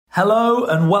Hello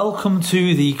and welcome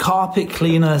to the Carpet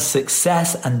Cleaner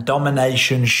Success and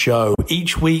Domination Show.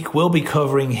 Each week we'll be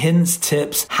covering hints,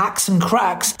 tips, hacks and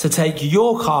cracks to take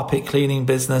your carpet cleaning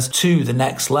business to the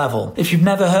next level. If you've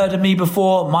never heard of me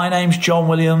before, my name's John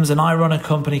Williams and I run a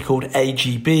company called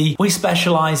AGB. We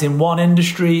specialize in one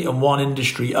industry and one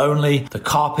industry only, the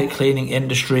carpet cleaning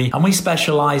industry, and we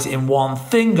specialize in one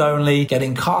thing only,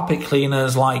 getting carpet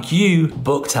cleaners like you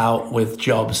booked out with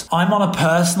jobs. I'm on a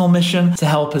personal mission to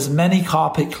help as many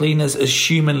carpet cleaners as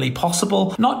humanly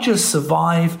possible, not just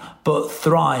survive, but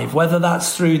thrive, whether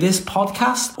that's through this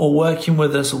podcast or working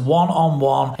with us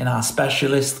one-on-one in our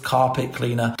specialist carpet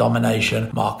cleaner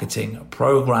domination marketing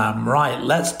program. Right,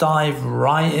 let's dive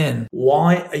right in.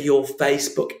 Why are your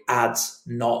Facebook ads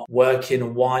not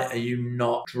working? Why are you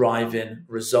not driving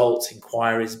results,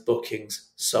 inquiries, bookings,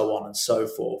 so on and so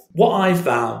forth? What I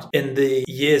found in the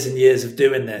years and years of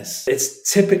doing this,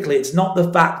 it's not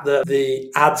the fact that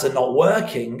the ads are not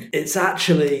working. It's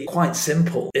actually quite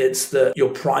simple. It's that your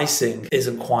pricing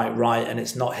isn't quite right and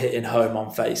it's not hitting home on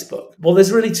Facebook. Well,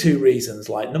 there's really two reasons.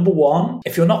 Like, number one,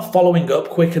 if you're not following up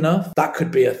quick enough, that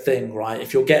could be a thing, right?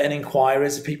 If you're getting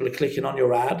inquiries, if people are clicking on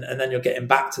your ad and then you're getting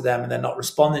back to them and they're not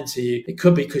responding to you, it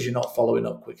could be because you're not following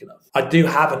up quick enough. I do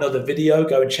have another video,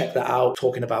 go and check that out,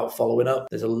 talking about following up.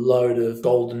 There's a load of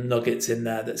golden nuggets in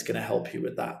there that's going to help you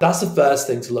with that. That's the first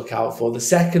thing to look out for. The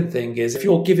second thing is if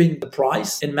you're giving the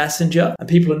price in Messenger and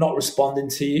people are not responding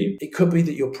to you, it could be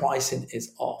that your pricing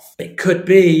is off. It could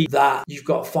be that you've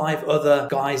got 5 other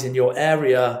guys in your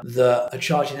area that are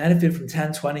charging anything from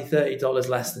 $10, $20, $30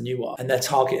 less than you are, and they're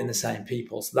targeting the same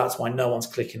people. So that's why no one's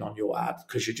clicking on your ad,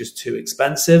 because you're just too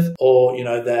expensive, or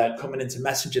they're coming into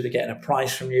Messenger, they're getting a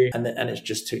price from you and it's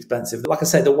just too expensive. Like I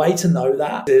say, the way to know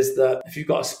that is that if you've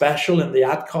got a special in the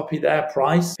ad copy there,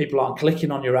 price, people aren't clicking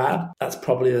on your ad, that's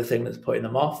probably the thing that's putting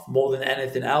them off more than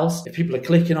anything else. If people are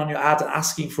clicking on your ad and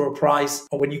asking for a price,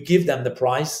 or when you give them the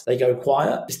price, they go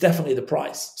quiet, it's definitely the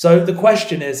price. So the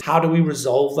question is, how do we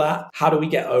resolve that? How do we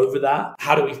get over that?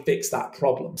 How do we fix that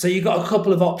problem? So you've got a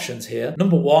couple of options here.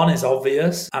 Number one is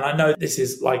obvious, and I know this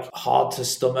is hard to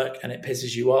stomach and it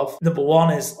pisses you off. Number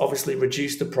one is obviously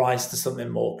reduce the price to something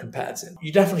more competitive.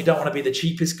 You definitely don't want to be the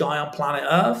cheapest guy on planet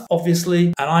Earth, obviously,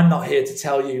 and I'm not here to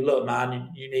tell you, look man,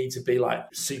 you need to be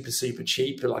super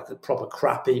cheap, like a proper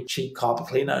crappy cheap carpet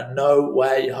cleaner. No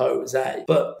way, Jose.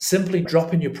 But simply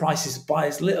dropping your prices by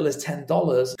as little as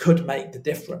 $10 could make the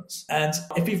difference. And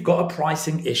if you've got a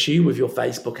pricing issue with your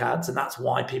Facebook ads and that's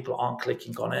why people aren't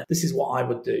clicking on it, this is what I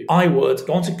would do. I would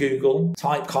go onto Google,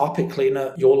 type carpet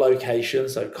cleaner your location,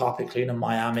 so carpet cleaner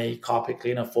Miami, carpet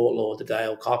cleaner Fort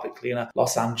Lauderdale, carpet cleaner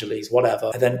Los Angeles,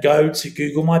 whatever, and then go to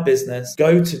Google My Business,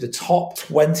 go to the top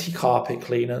 20 carpet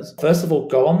cleaners. First of all,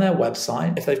 go on their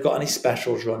website. If they've got any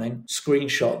specials running,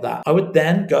 screenshot that. I would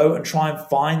then go and try and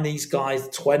find these guys,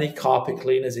 20 carpet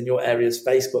cleaners in your area's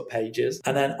Facebook pages,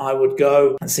 and then I would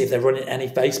go and see if they're running any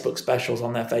Facebook specials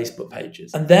on their Facebook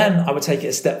pages. And then I would take it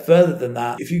a step further than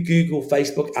that. If you Google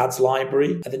Facebook ads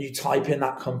library and then you type in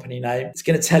that company name, it's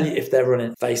going to tell you if they're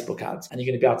running Facebook ads, and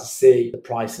you're going to be able to see the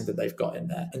pricing that they've got in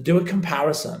there and do a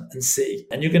comparison and see.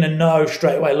 And you're going to know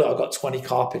straight away, look, I've got 20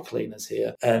 carpet cleaners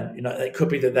here. And it could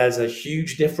be that there's a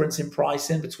huge difference in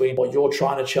pricing between what you're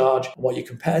trying to charge and what your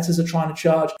competitors are trying to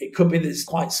charge. It could be that it's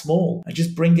quite small, and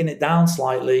just bringing it down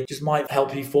slightly just might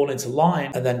help you fall into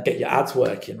line and then get your ads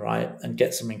working, right? And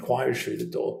get some inquiries through the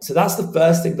door. So that's the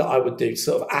first thing that I would do,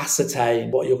 sort of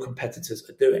ascertain what your competitors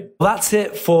are doing. Well, that's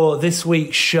it for this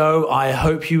week's show. I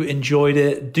hope you enjoyed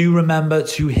it. Do remember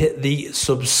to hit the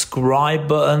subscribe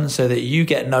button so that you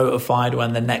get notified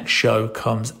when the next show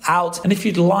comes out. And if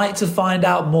you'd like to find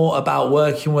out more about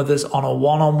working with us on a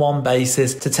one-on-one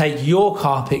basis to take your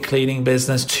carpet cleaning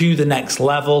business to the next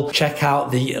level, check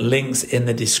out the links in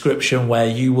the description where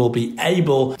you will be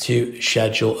able to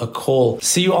schedule a call.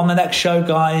 See you on the next show,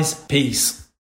 guys. Peace.